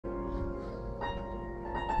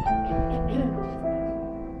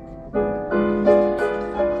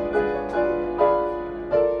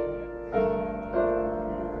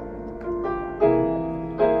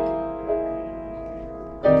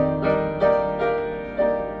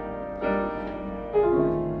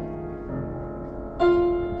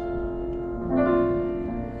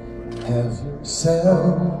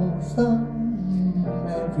yourself a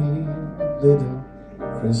merry little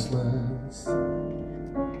Christmas.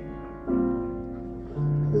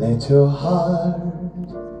 Let your heart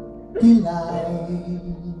be light.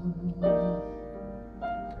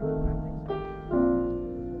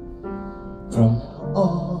 From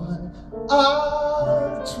all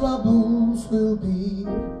our troubles will be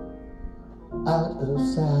out of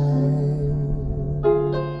sight.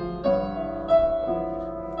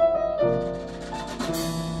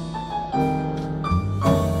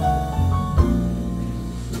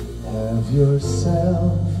 Have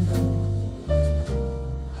yourself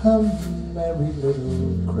a merry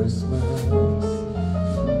little Christmas.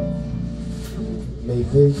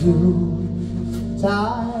 Make the Yuletide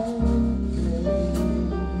gay.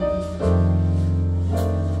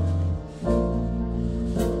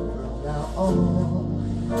 From now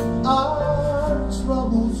on, our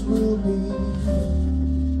troubles will be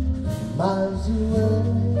miles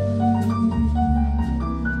away.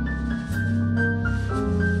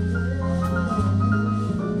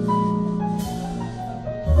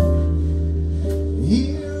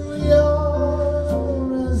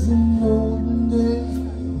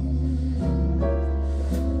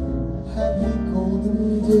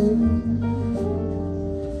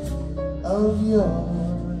 Of your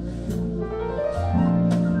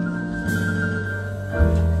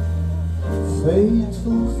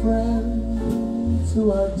faithful friends who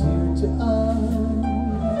are dear to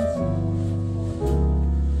us,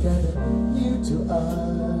 gather near to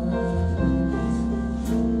us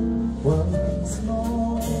once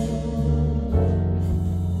more.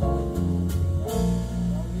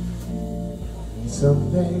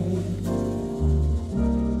 Someday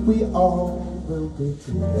we all will be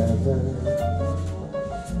together,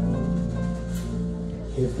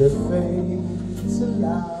 if the fates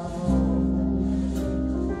allow.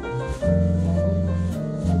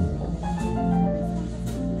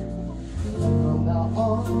 From now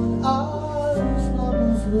on, our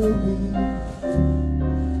troubles will be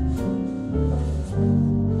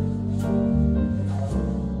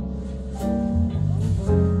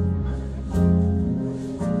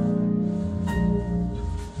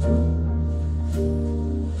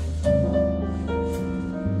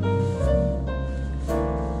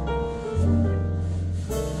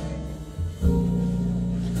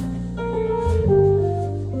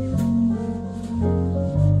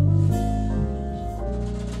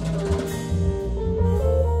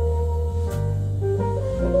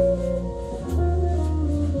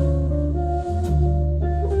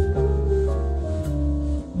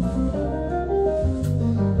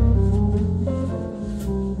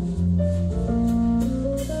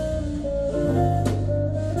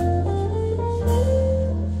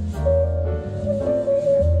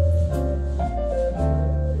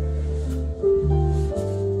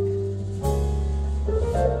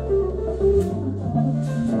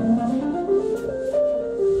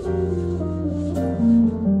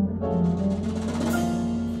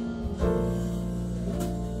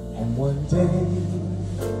one day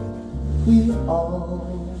we all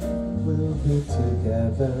will be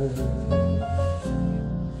together,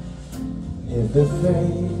 if the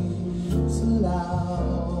fates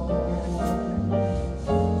allow.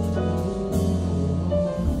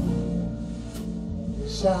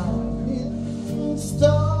 Shining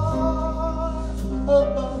star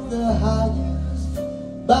above the highest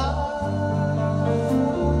bough.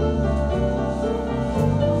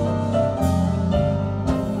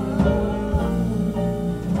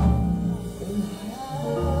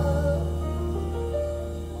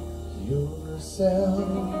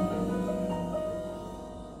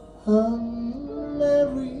 A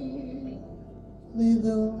merry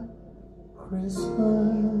little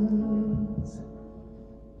Christmas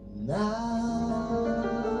now.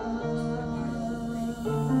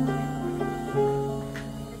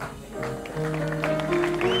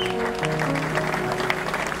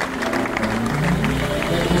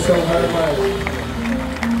 Thank you so very much.